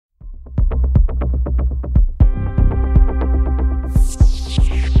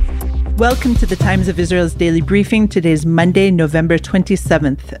Welcome to the Times of Israel's daily briefing. Today's Monday, November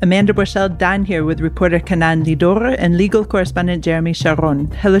 27th. Amanda Borshel Dan here with reporter Kanan Lidor and legal correspondent Jeremy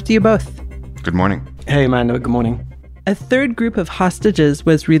Sharon. Hello to you both. Good morning. Hey, Amanda. Good morning. A third group of hostages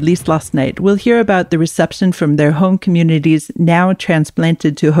was released last night. We'll hear about the reception from their home communities now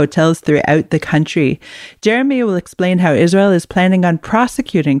transplanted to hotels throughout the country. Jeremy will explain how Israel is planning on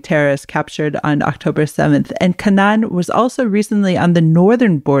prosecuting terrorists captured on October 7th. And Kanan was also recently on the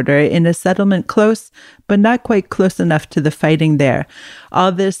northern border in a settlement close, but not quite close enough to the fighting there.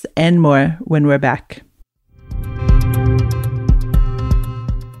 All this and more when we're back.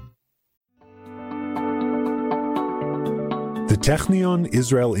 The Technion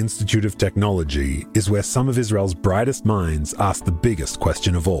Israel Institute of Technology is where some of Israel's brightest minds ask the biggest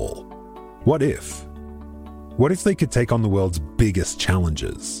question of all. What if? What if they could take on the world's biggest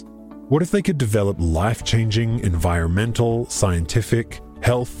challenges? What if they could develop life-changing environmental, scientific,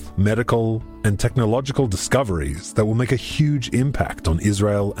 health, medical, and technological discoveries that will make a huge impact on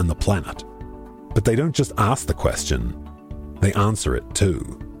Israel and the planet? But they don't just ask the question, they answer it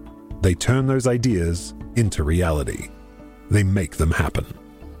too. They turn those ideas into reality. They make them happen.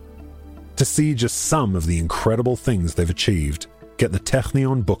 To see just some of the incredible things they've achieved, get the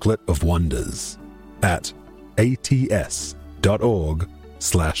Technion Booklet of Wonders at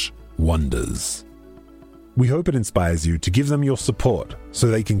ats.org/wonders. We hope it inspires you to give them your support so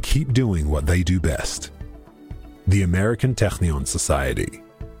they can keep doing what they do best. The American Technion Society.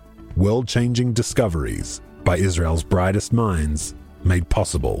 World-changing discoveries by Israel's brightest minds, made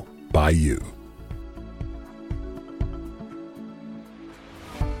possible by you.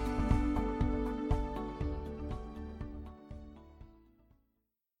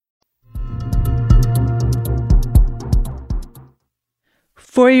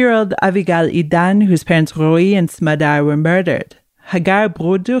 Four-year-old Avigal Idan, whose parents Roy and Smadar were murdered. Hagar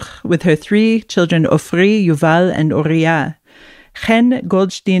Broduch with her three children Ofri, Yuval, and Oriya. Chen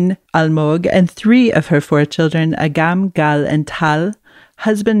Goldstein Almog and three of her four children, Agam, Gal, and Tal,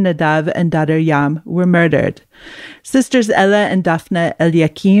 husband Nadav and daughter Yam, were murdered. Sisters Ella and Daphne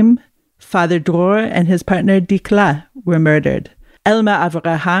Eliakim, father Dror and his partner Dikla were murdered. Elma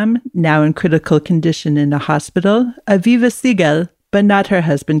Avraham, now in critical condition in a hospital. Aviva Siegel, but not her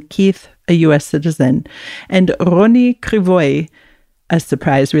husband, Keith, a U.S. citizen, and Roni Krivoy, a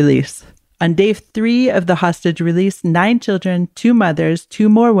surprise release. On day 3 of the hostage release, 9 children, 2 mothers, 2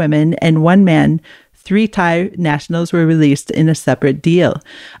 more women, and 1 man, 3 Thai nationals were released in a separate deal.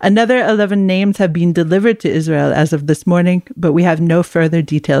 Another 11 names have been delivered to Israel as of this morning, but we have no further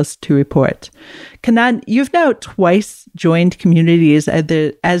details to report. Kanan, you've now twice joined communities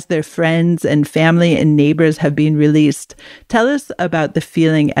as their friends and family and neighbors have been released. Tell us about the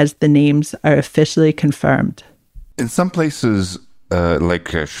feeling as the names are officially confirmed. In some places, like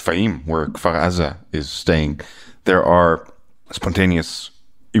Shfaim, where Kfar Aza is staying, there are spontaneous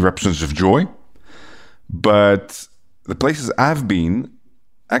eruptions of joy. But the places I've been,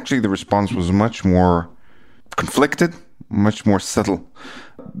 actually the response was much more conflicted, much more subtle.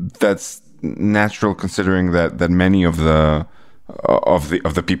 That's natural, considering that many of the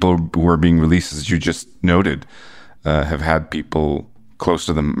people who are being released, as you just noted, have had people close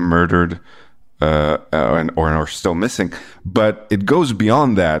to them murdered or are still missing. But it goes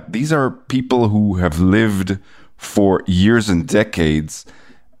beyond that. These are people who have lived for years and decades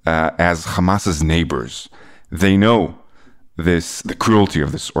as Hamas's neighbors. They know the cruelty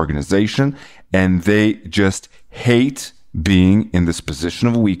of this organization, and they just hate being in this position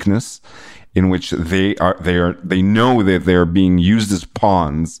of weakness in which they know that they're being used as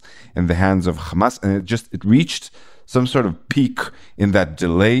pawns in the hands of Hamas. And it reached some sort of peak in that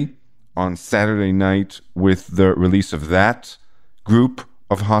delay on Saturday night with the release of that group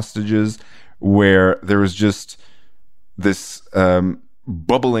of hostages, where there was just this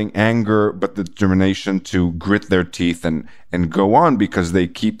bubbling anger, but the determination to grit their teeth and go on, because they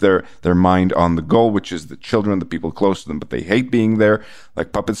keep their mind on the goal, which is the children, the people close to them, but they hate being there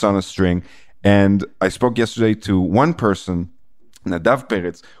like puppets on a string. And I spoke yesterday to one person, Nadav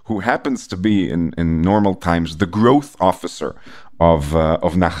Peretz, who happens to be in normal times the growth officer of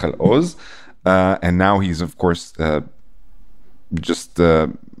Nachal Oz, and now he's of course just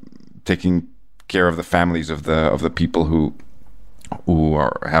taking care of the families of the people who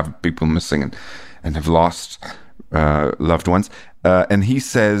have people missing and have lost loved ones. And he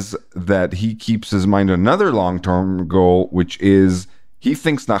says that he keeps his mind on another long-term goal, which is he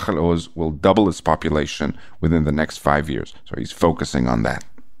thinks Nachal Oz will double its population within the next 5 years. So he's focusing on that.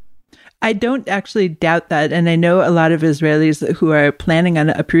 I don't actually doubt that. And I know a lot of Israelis who are planning on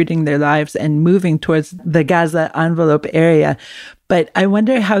uprooting their lives and moving towards the Gaza envelope area. But I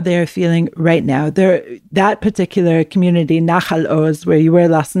wonder how they're feeling right now. That particular community, Nachal Oz, where you were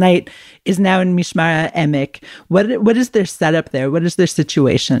last night, is now in Mishmar Emek. What is their setup there? What is their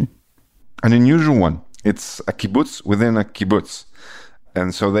situation? An unusual one. It's a kibbutz within a kibbutz.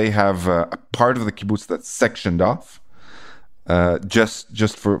 And so they have a part of the kibbutz that's sectioned off,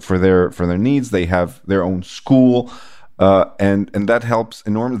 just for their needs. They have their own school, and that helps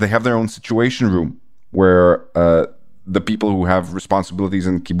enormously. They have their own situation room where the people who have responsibilities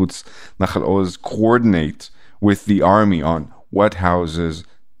in kibbutz Nachal Oz coordinate with the army on what houses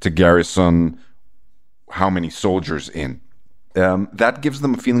to garrison, how many soldiers in. That gives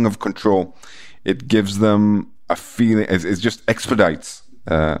them a feeling of control. It gives them a feeling. It just expedites,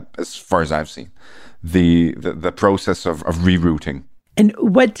 as far as I've seen, the process of rerouting. And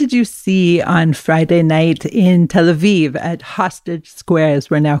what did you see on Friday night in Tel Aviv at Hostage Square,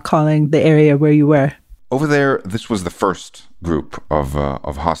 as we're now calling the area where you were? Over there, this was the first group of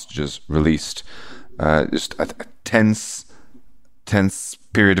hostages released. Just a tense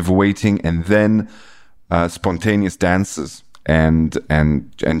period of waiting, and then spontaneous dances and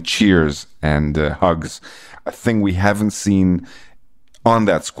cheers and hugs. A thing we haven't seen on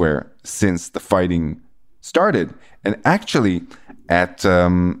that square since the fighting started. And actually, at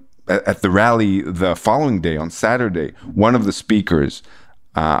the rally the following day, on Saturday, one of the speakers,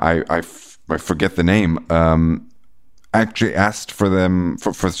 I forget the name, actually asked for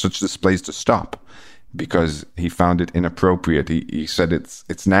such displays to stop because he found it inappropriate. He said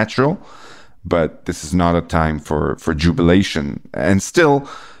it's natural, but this is not a time for jubilation. And still,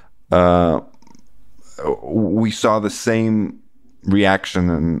 we saw the same reaction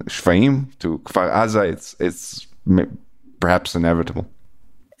in Shfaim to Kfar Aza. It's perhaps inevitable.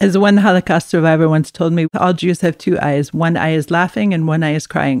 As one Holocaust survivor once told me, all Jews have two eyes. One eye is laughing and one eye is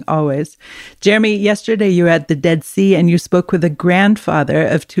crying, always. Jeremy, yesterday you were at the Dead Sea and you spoke with the grandfather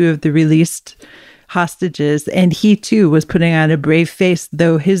of two of the released hostages, and he too was putting on a brave face,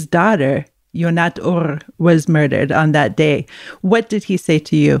 though his daughter, Yonat Or, was murdered on that day. What did he say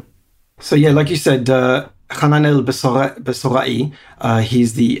to you? So yeah, like you said, Hananel Besorai,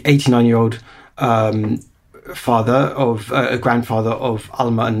 he's the 89-year-old grandfather of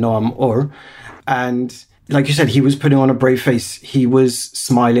Alma and Noam Or, and like you said, he was putting on a brave face. He was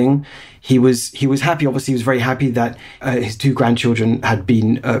smiling. He was happy. Obviously, he was very happy that his two grandchildren had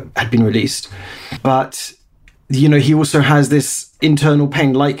been released. But he also has this internal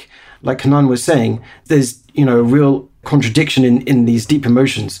pain, like Hanan was saying. There's a real contradiction in these deep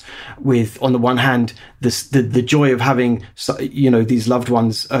emotions, with, on the one hand, the joy of having these loved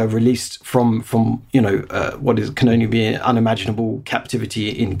ones released from what can only be an unimaginable captivity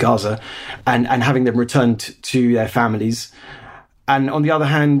in Gaza, and having them returned to their families. And on the other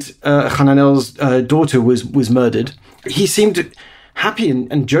hand, Hananel's daughter was murdered. He seemed happy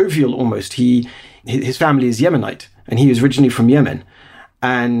and jovial almost. His family is Yemenite, and he was originally from Yemen.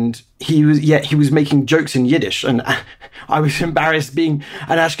 And he was making jokes in Yiddish, and I was embarrassed being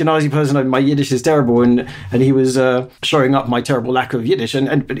an Ashkenazi person. My Yiddish is terrible, and he was showing up my terrible lack of Yiddish,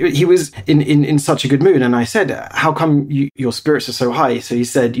 and he was in such a good mood. And I said, "How come your spirits are so high?" So he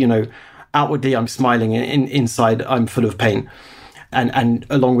said, "Outwardly I'm smiling, and inside I'm full of pain." And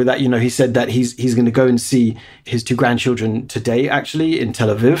along with that, he said that he's going to go and see his two grandchildren today, actually, in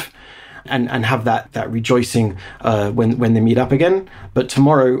Tel Aviv. And have that rejoicing when they meet up again. But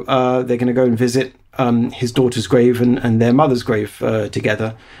tomorrow they're going to go and visit his daughter's grave and their mother's grave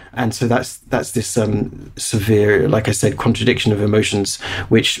together. And so that's this severe, like I said, contradiction of emotions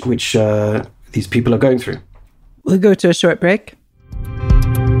which these people are going through. We'll go to a short break.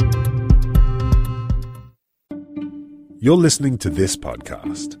 You're listening to this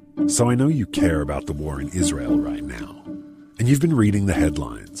podcast, so I know you care about the war in Israel right now. And you've been reading the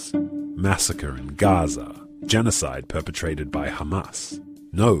headlines. Massacre in Gaza, genocide perpetrated by Hamas.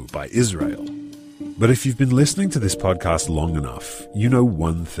 No, by Israel. But if you've been listening to this podcast long enough, you know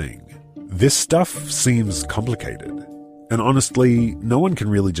one thing. This stuff seems complicated. And honestly, no one can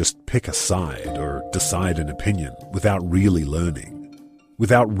really just pick a side or decide an opinion without really learning,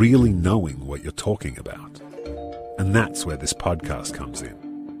 without really knowing what you're talking about. And that's where this podcast comes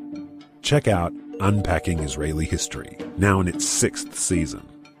in. Check out Unpacking Israeli History, now in its 6th season.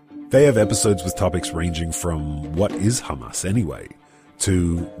 They have episodes with topics ranging from what is Hamas anyway,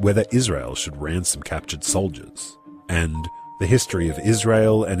 to whether Israel should ransom captured soldiers, and the history of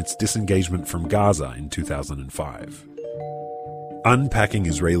Israel and its disengagement from Gaza in 2005. Unpacking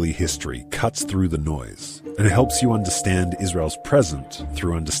Israeli history cuts through the noise and helps you understand Israel's present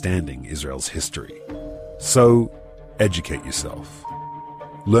through understanding Israel's history. So, educate yourself.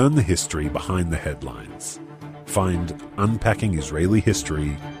 Learn the history behind the headlines. Find Unpacking Israeli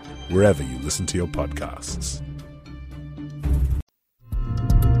History wherever you listen to your podcasts.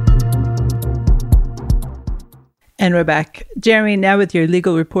 And we're back. Jeremy, now with your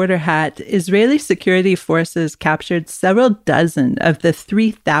legal reporter hat, Israeli security forces captured several dozen of the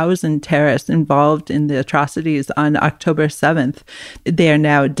 3,000 terrorists involved in the atrocities on October 7th. They are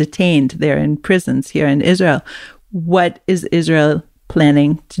now detained. They're in prisons here in Israel. What is Israel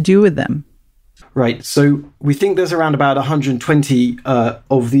planning to do with them? Right. So we think there's around about 120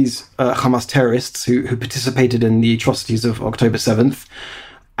 of these Hamas terrorists who participated in the atrocities of October 7th.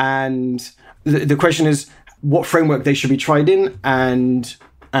 And the question is what framework they should be tried in and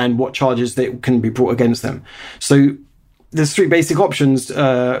what charges that can be brought against them. So there's three basic options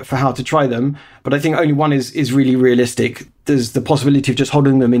for how to try them, but I think only one is really realistic. There's the possibility of just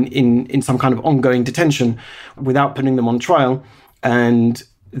holding them in some kind of ongoing detention without putting them on trial. And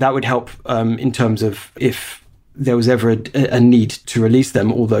that would help in terms of if there was ever a need to release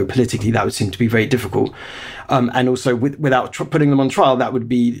them, although politically that would seem to be very difficult. And also without putting them on trial, that would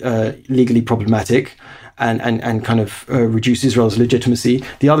be legally problematic and kind of reduce Israel's legitimacy.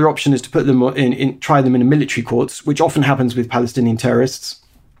 The other option is to put them try them in military courts, which often happens with Palestinian terrorists.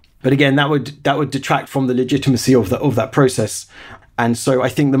 But again, that would detract from the legitimacy of that process. And so I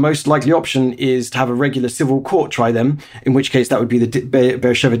think the most likely option is to have a regular civil court try them, in which case that would be the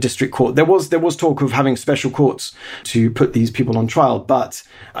Beersheba District Court. There was talk of having special courts to put these people on trial, but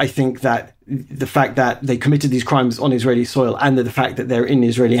I think that the fact that they committed these crimes on Israeli soil and the fact that they're in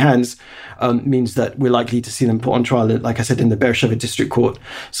Israeli hands means that we're likely to see them put on trial, like I said, in the Beersheba District Court.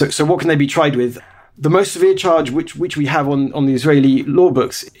 So what can they be tried with? The most severe charge which we have on the Israeli law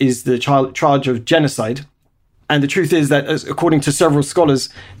books is the charge of genocide. And the truth is that, according to several scholars,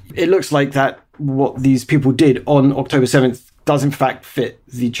 it looks like that what these people did on October 7th does in fact fit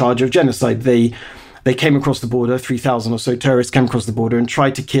the charge of genocide. They came across the border, 3,000 or so terrorists came across the border and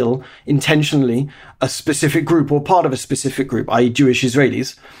tried to kill intentionally a specific group or part of a specific group, i.e. Jewish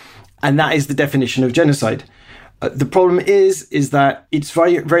Israelis. And that is the definition of genocide. The problem is that it's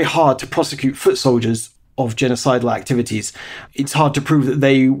very, very hard to prosecute foot soldiers of genocidal activities. It's hard to prove that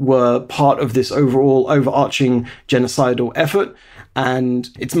they were part of this overall overarching genocidal effort. And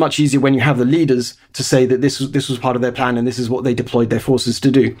it's much easier when you have the leaders to say that this was part of their plan and this is what they deployed their forces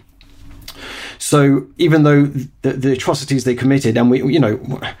to do. So even though the atrocities they committed, and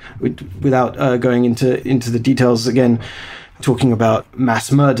without going into the details again, talking about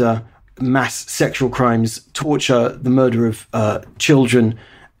mass murder, mass sexual crimes, torture, the murder of children,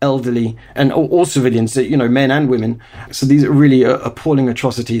 elderly, and all civilians, men and women. So these are really appalling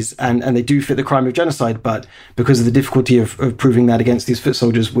atrocities, and they do fit the crime of genocide. But because of the difficulty of proving that against these foot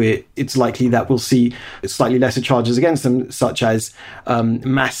soldiers, it's likely that we'll see slightly lesser charges against them, such as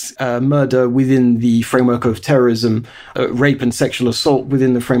mass murder within the framework of terrorism, rape and sexual assault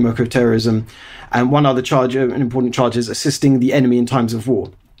within the framework of terrorism. And one other charge, an important charge, is assisting the enemy in times of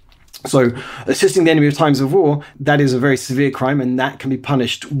war. So assisting the enemy in times of war, that is a very severe crime, and that can be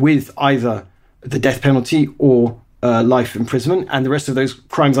punished with either the death penalty or life imprisonment. And the rest of those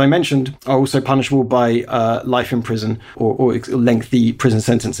crimes I mentioned are also punishable by life in prison or lengthy prison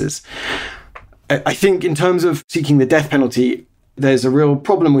sentences. I think in terms of seeking the death penalty, there's a real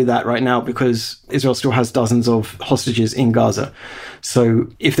problem with that right now because Israel still has dozens of hostages in Gaza. So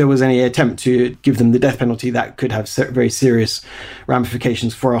if there was any attempt to give them the death penalty, that could have very serious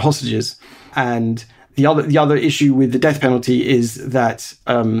ramifications for our hostages. And the other issue with the death penalty is that,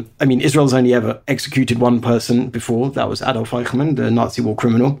 Israel's only ever executed one person before. That was Adolf Eichmann, the Nazi war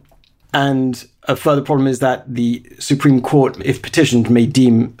criminal. And a further problem is that the Supreme Court, if petitioned, may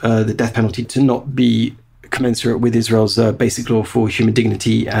deem the death penalty to not be commensurate with Israel's basic law for human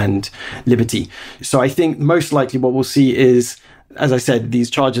dignity and liberty. So I think most likely what we'll see is, as I said, these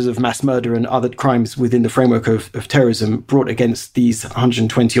charges of mass murder and other crimes within the framework of terrorism brought against these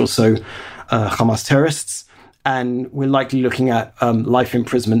 120 or so Hamas terrorists. And we're likely looking at life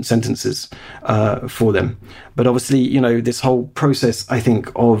imprisonment sentences for them. But obviously, this whole process, I think,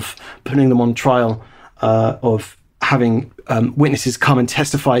 of putting them on trial, of having witnesses come and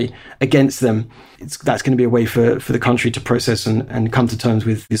testify against them, that's going to be a way for the country to process and come to terms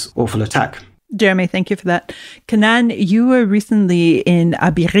with this awful attack. Jeremy, thank you for that. Kanan, you were recently in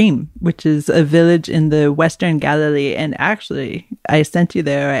Abirim, which is a village in the Western Galilee. And actually, I sent you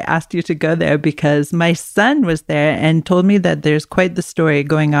there. I asked you to go there because my son was there and told me that there's quite the story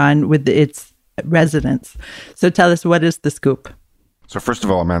going on with its residents. So tell us, what is the scoop? So first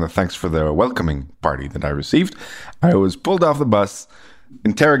of all, Amanda, thanks for the welcoming party that I received. I was pulled off the bus,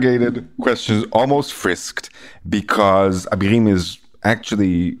 interrogated, questions, almost frisked, because Abirim is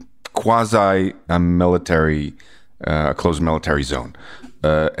actually quasi a military, closed military zone.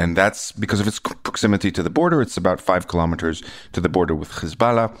 And that's because of its proximity to the border. It's about 5 kilometers to the border with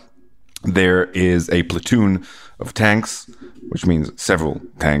Hezbollah. There is a platoon of tanks, which means several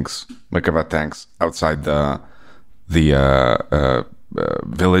tanks, Merkava tanks, outside the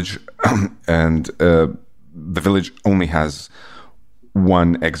village. And the village only has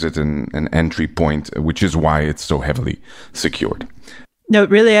one exit and an entry point, which is why it's so heavily secured. No,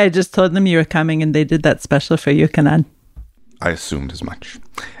 really, I just told them you were coming and they did that special for you, Kanan. I assumed as much.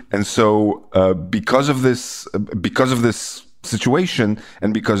 And so because of this situation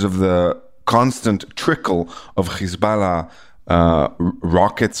and because of the constant trickle of Hezbollah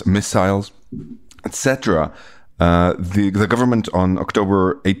rockets, missiles, etc., the government on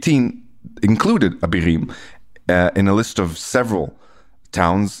October 18 included Abirim in a list of several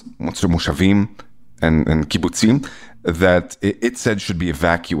towns, Moshavim and kibbutzim, that it said should be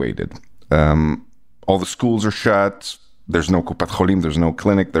evacuated. All the schools are shut. There's no Kupat Cholim, there's no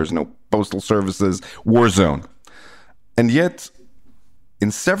clinic, there's no postal services, war zone. And yet,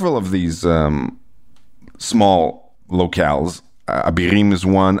 in several of these small locales, Abirim is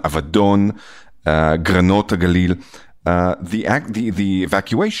one, Avadon, Granot Galil, the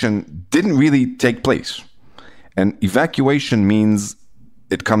evacuation didn't really take place. And evacuation means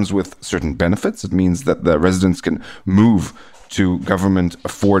it comes with certain benefits. It means that the residents can move to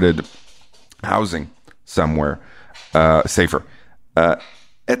government-afforded housing somewhere safer.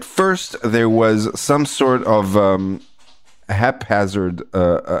 At first, there was some sort of haphazard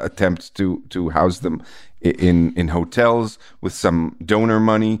attempt to house them in hotels with some donor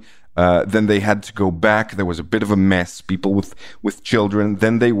money. Then they had to go back. There was a bit of a mess, people with children.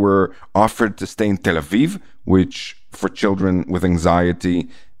 Then they were offered to stay in Tel Aviv, which for children with anxiety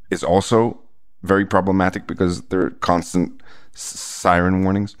is also very problematic because there are constant siren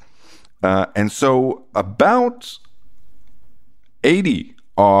warnings. And so about 80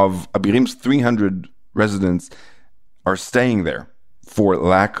 of Abirim's 300 residents are staying there for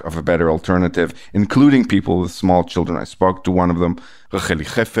lack of a better alternative, including people with small children. I spoke to one of them, Racheli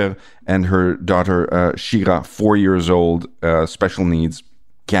Chefer, and her daughter Shira, 4 years old, special needs,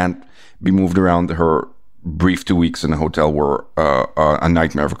 can't be moved around. Her brief 2 weeks in a hotel were a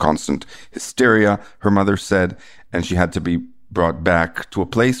nightmare of constant hysteria, her mother said, and she had to be brought back to a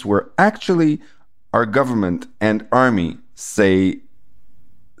place where actually our government and army say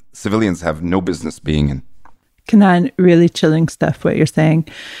civilians have no business being in. Kanan, really chilling stuff, what you're saying.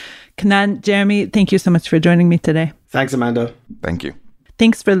 Kanan, Jeremy, thank you so much for joining me today. Thanks, Amanda. Thank you.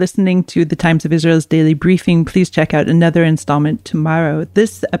 Thanks for listening to the Times of Israel's Daily Briefing. Please check out another installment tomorrow.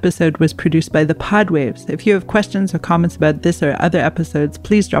 This episode was produced by the Podwaves. If you have questions or comments about this or other episodes,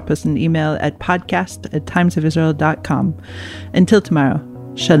 please drop us an email at podcast@timesofisrael.com. Until tomorrow,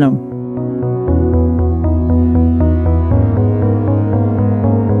 shalom.